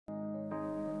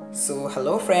So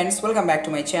hello friends, welcome back to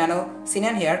my channel,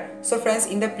 Sinan here. So friends,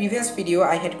 in the previous video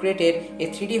I had created a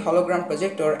 3D hologram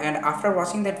projector, and after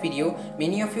watching that video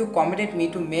many of you commented me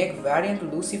to make variant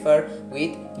Lucifer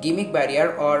with gimmick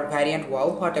barrier or variant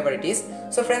wall, whatever it is.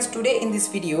 So friends, today in this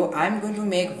video I am going to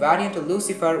make variant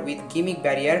Lucifer with gimmick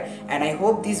barrier, and I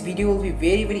hope this video will be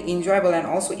very enjoyable and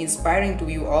also inspiring to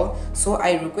you all. So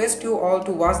I request you all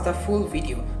to watch the full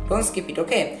video. Don't skip it,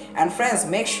 okay? And friends,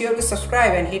 make sure you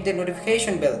subscribe and hit the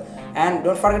notification bell, and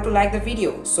don't forget to like the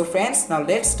video. So friends, now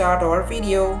let's start our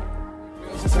video.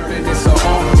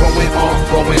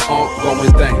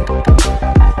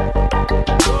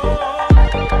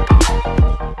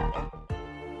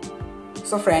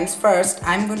 So friends, first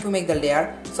I'm going to make the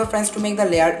layer. So friends, to make the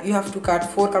layer you have to cut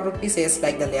 4 cardboard pieces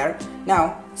like the layer.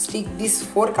 Now stick these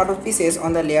 4 cardboard pieces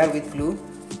on the layer with glue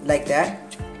like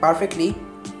that perfectly.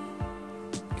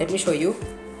 Let me show you.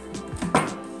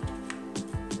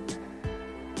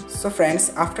 So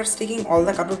friends, after sticking all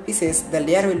the cardboard pieces, the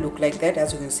layer will look like that,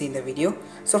 as you can see in the video.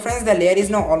 So friends, the layer is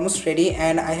now almost ready,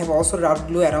 and I have also rubbed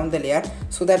glue around the layer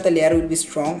so that the layer will be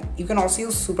strong. You can also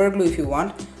use super glue if you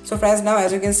want. So friends, now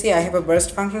as you can see I have a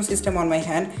burst function system on my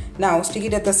hand. Now stick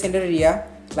it at the center area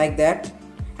like that.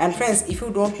 And friends, if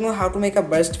you don't know how to make a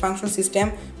burst function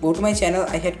system, go to my channel.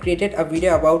 I had created a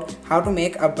video about how to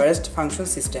make a burst function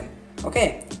system.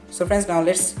 Okay, so friends, now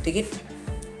let's take it.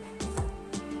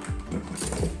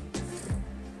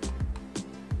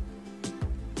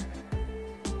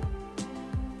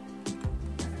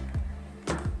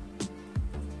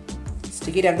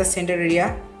 Stick it at the center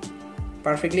area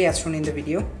perfectly as shown in the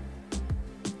video.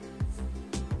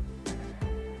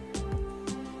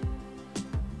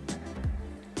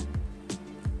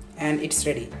 And it's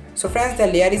ready. So friends, the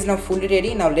layer is now fully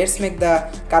ready. Now let's make the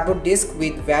cardboard disc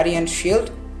with variant shield.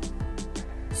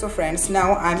 So friends,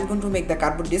 now I'm going to make the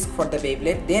cardboard disc for the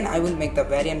Beyblade, then I will make the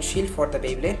variant shield for the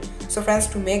Beyblade. So friends,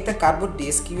 to make the cardboard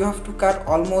disc you have to cut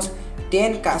almost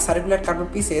 10 circular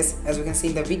cardboard pieces, as you can see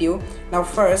in the video. Now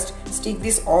first stick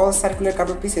these all circular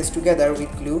cardboard pieces together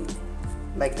with glue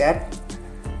like that.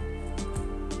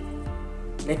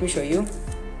 Let me show you.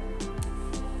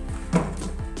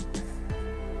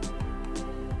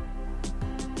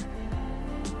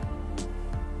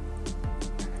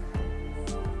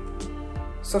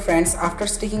 So friends, after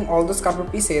sticking all those cardboard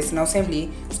pieces, now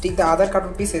simply stick the other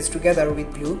cardboard pieces together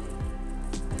with glue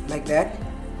like that.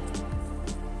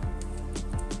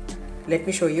 Let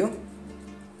me show you.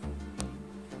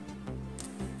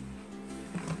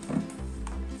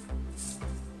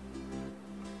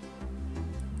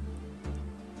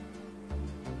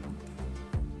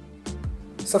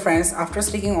 So friends, after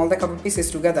sticking all the cardboard pieces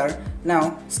together,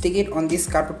 now stick it on this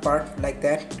cardboard part like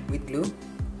that with glue.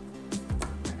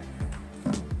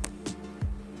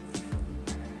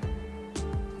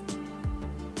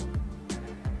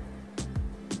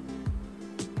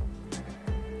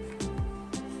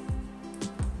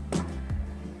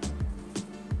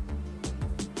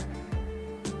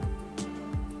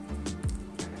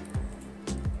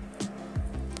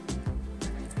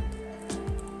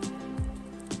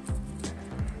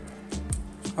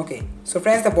 Okay, so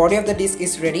friends, the body of the disc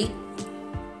is ready.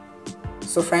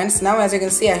 So friends, now as you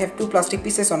can see I have 2 plastic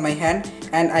pieces on my hand,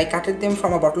 and I cutted them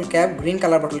from a bottle cap, green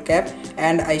color bottle cap,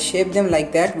 and I shaped them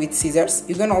like that with scissors.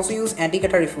 You can also use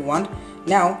anti-cutter if you want.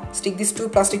 Now stick these 2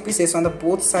 plastic pieces on the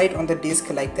both side on the disc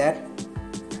like that.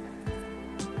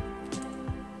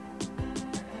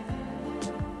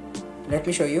 Let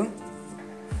me show you.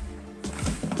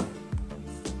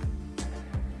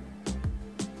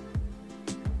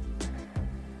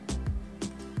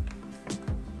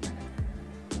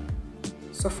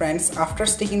 So friends, after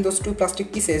sticking those 2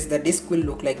 plastic pieces, the disc will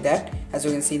look like that, as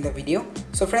you can see in the video.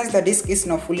 So friends, the disc is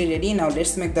now fully ready. Now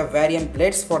let's make the variant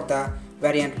blades for the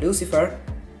variant Lucifer.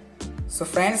 So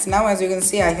friends, now as you can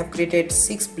see I have created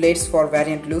 6 blades for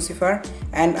variant Lucifer,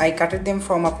 and I cutted them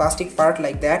from a plastic part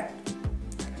like that,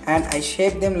 and I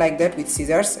shaped them like that with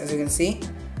scissors, as you can see.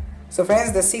 So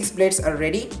friends, the 6 blades are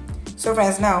ready. So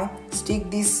friends, now stick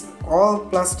these all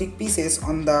plastic pieces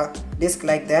on the disc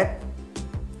like that,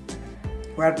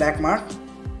 where black mark,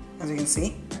 as you can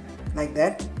see, like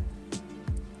that.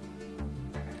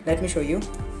 Let me show you.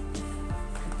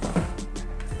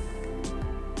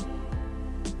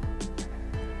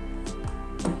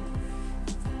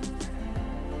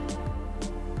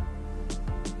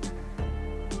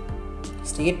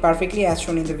 Stick it perfectly as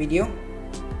shown in the video.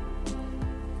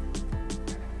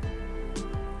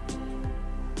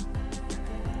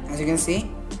 As you can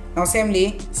see. Now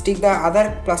samely stick the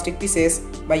other plastic pieces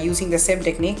by using the same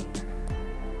technique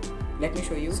Let me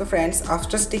show you. So friends,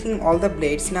 after sticking all the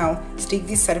blades, now stick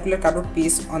this circular cardboard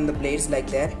piece on the blades like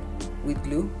that with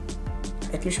glue.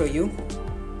 Let me show you.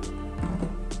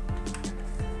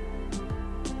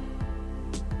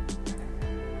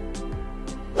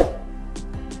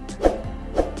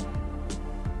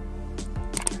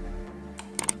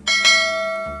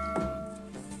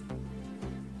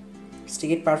 Stick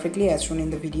it perfectly as shown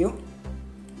in the video.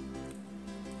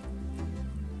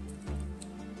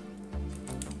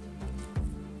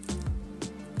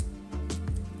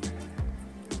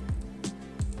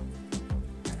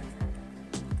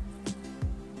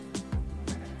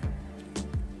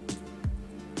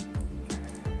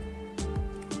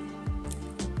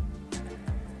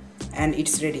 And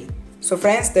it's ready. So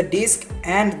friends, the disc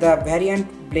and the variant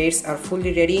blades are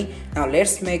fully ready. Now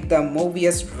let's make the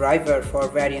Mobius driver for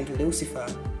variant Lucifer.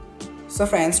 So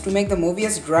friends, to make the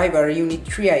Mobius driver you need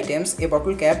 3 items: a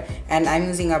bottle cap, and I'm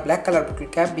using a black color bottle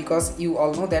cap because you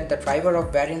all know that the driver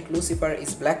of variant Lucifer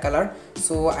is black color,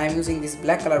 so I'm using this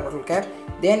black color bottle cap.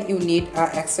 Then you need a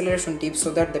acceleration tip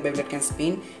so that the Beyblade can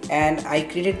spin, and I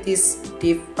created this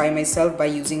tip by myself by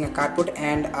using a cardboard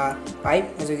and a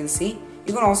pipe, as you can see.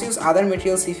 You can also use other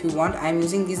materials if you want. I'm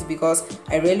using this because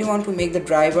I really want to make the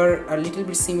driver a little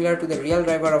bit similar to the real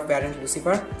driver of variant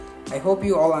Lucifer. I hope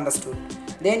you all understood.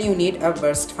 Then you need a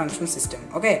burst function system.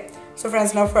 Okay, so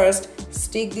friends, now first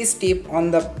stick this tip on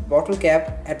the bottle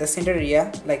cap at the center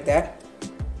area like that.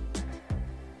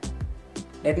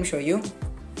 Let me show you.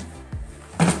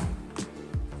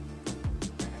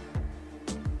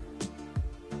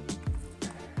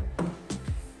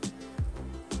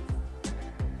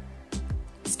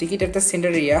 Stick it at the center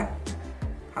area,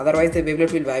 otherwise the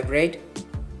Beyblade will vibrate.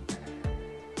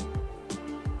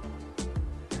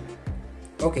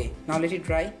 Okay, now let it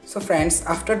dry. So friends,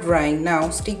 after drying,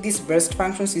 now stick this burst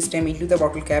function system into the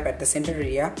bottle cap at the center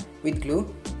area with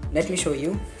glue. Let me show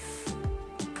you.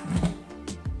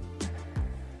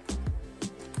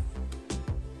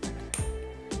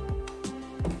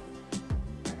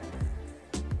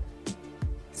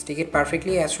 Stick it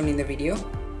perfectly as shown in the video.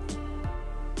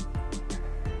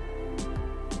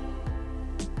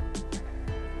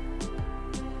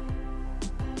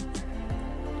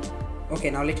 Okay,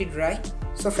 now let it dry.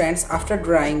 So friends, after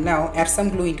drying, now add some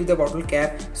glue into the bottle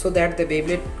cap so that the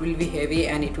Beyblade will be heavy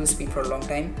and it will spin for a long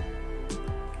time.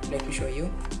 Let me show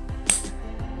you.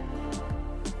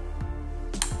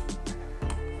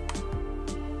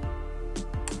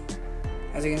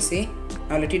 As you can see,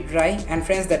 now let it dry, and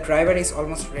friends, the driver is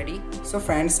almost ready. So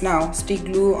friends, now stick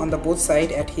glue on the both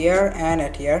side at here and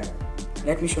at here.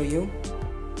 Let me show you.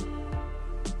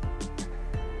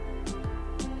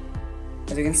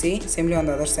 As you can see, similarly on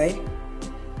the other side.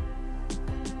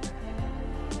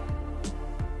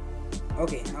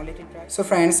 Okay, now let it dry. So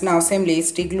friends, now similarly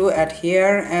stick glue at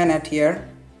here and at here.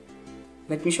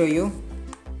 Let me show you.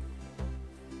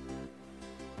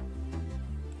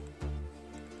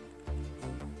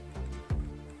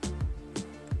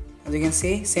 As you can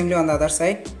see, similarly on the other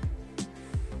side.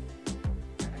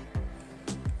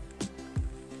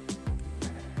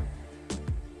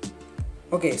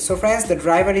 Okay, so friends, the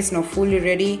driver is now fully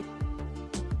ready.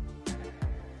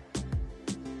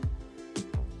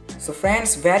 So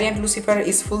friends, variant Lucifer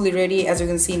is fully ready, as you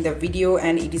can see in the video,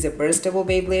 and it is a burstable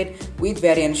Beyblade with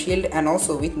variant shield and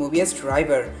also with Mobius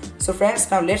driver. So friends,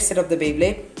 now let's set up the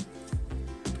Beyblade.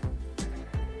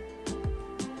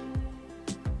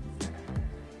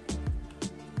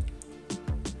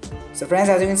 So friends,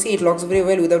 as you can see, it locks very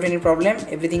well without any problem.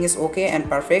 Everything is okay and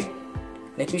perfect.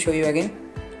 Let me show you again.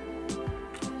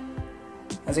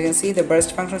 As you can see, the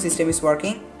burst function system is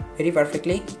working very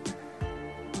perfectly.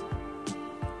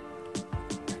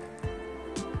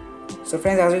 So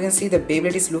friends, as you can see, the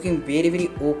Beyblade is looking very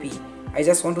OP. I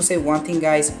just want to say one thing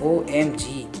guys,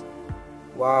 OMG.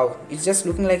 Wow, it's just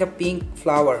looking like a pink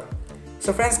flower.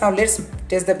 So friends, now let's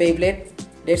test the Beyblade.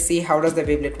 Let's see how does the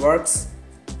Beyblade works.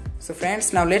 So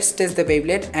friends, now let's test the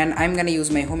Beyblade, and I'm gonna use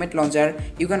my homemade launcher.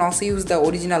 You can also use the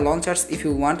original launchers if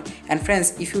you want. And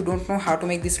friends, if you don't know how to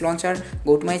make this launcher,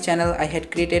 go to my channel. I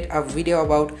had created a video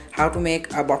about how to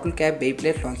make a bottle cap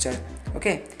Beyblade launcher.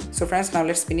 Okay, so friends, now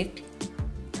let's spin it.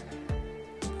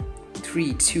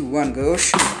 3, 2, 1, go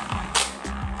shoot.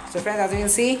 So friends, as you can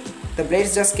see, the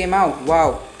blades just came out.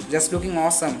 Wow, just looking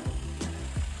awesome.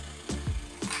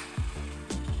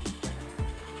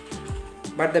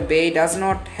 But the Bey does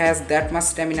not has that much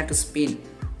stamina to spin.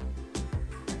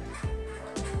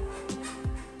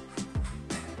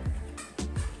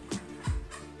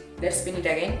 Let's spin it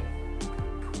again.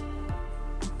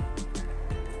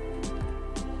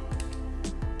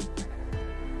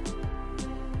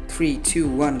 Three, two,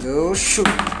 one, go shoot.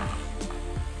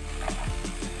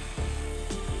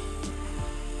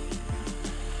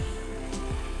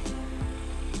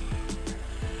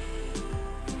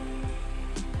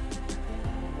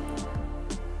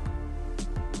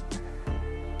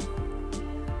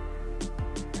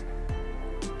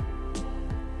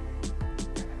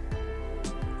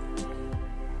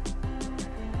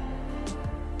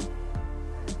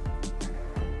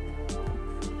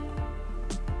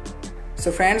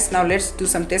 So friends, now let's do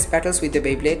some test battles with the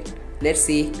Beyblade. Let's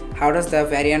see how does the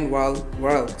variant world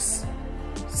works.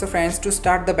 So friends, to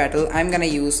start the battle, I'm gonna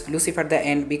use Lucifer the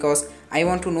End because I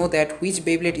want to know that which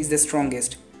Beyblade is the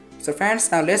strongest. So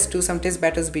friends, now let's do some test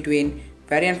battles between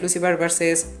variant Lucifer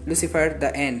versus Lucifer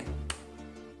the End.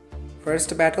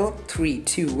 First battle, 3,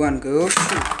 2, 1, go.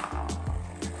 Shoot.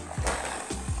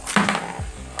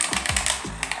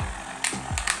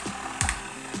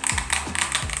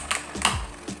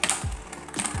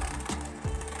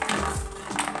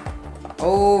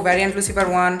 Oh, variant Lucifer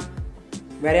won.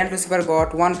 Variant Lucifer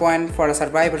got 1 point for a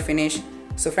survivor finish.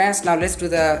 So friends, now let's do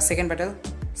the second battle.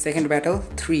 Second battle,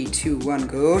 3, 2, 1,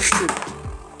 go. Shoot.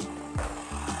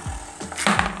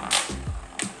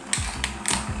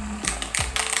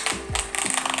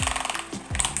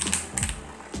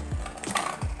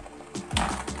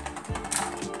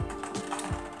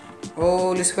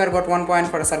 Oh, Lucifer got 1 point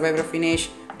for a survivor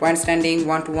finish. Point standing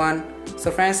 1 to 1.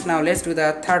 So friends, now let's do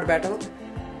the third battle.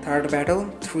 Third battle,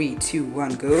 3, 2,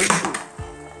 1, go. Shoot.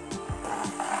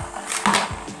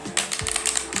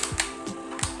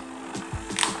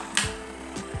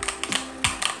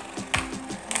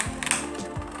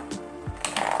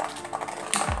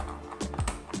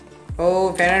 Oh,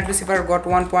 variant Lucifer got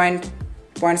 1 point.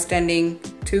 Point standing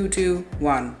 2 to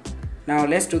 1. Now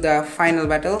let's do the final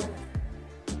battle.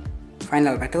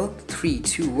 Final battle, 3,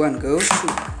 2, 1, go.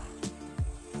 Shoot.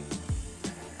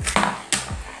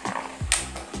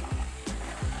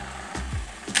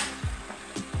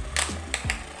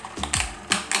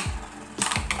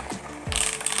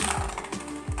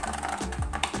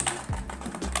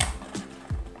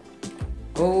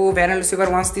 Oh, variant Lucifer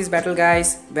wants this battle,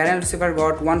 guys. Variant Lucifer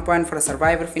got 1 point for a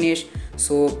survivor finish.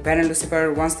 So variant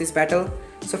Lucifer wants this battle.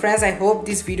 So friends, I hope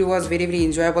this video was very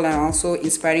enjoyable and also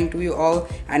inspiring to you all,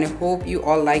 and I hope you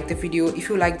all like the video. If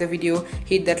you like the video,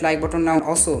 hit that like button now.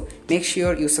 Also make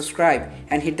sure you subscribe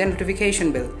and hit the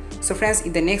notification bell. So friends,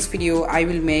 in the next video I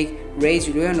will make Rage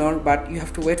Leonor, but you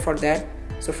have to wait for that.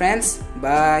 So friends,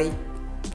 bye.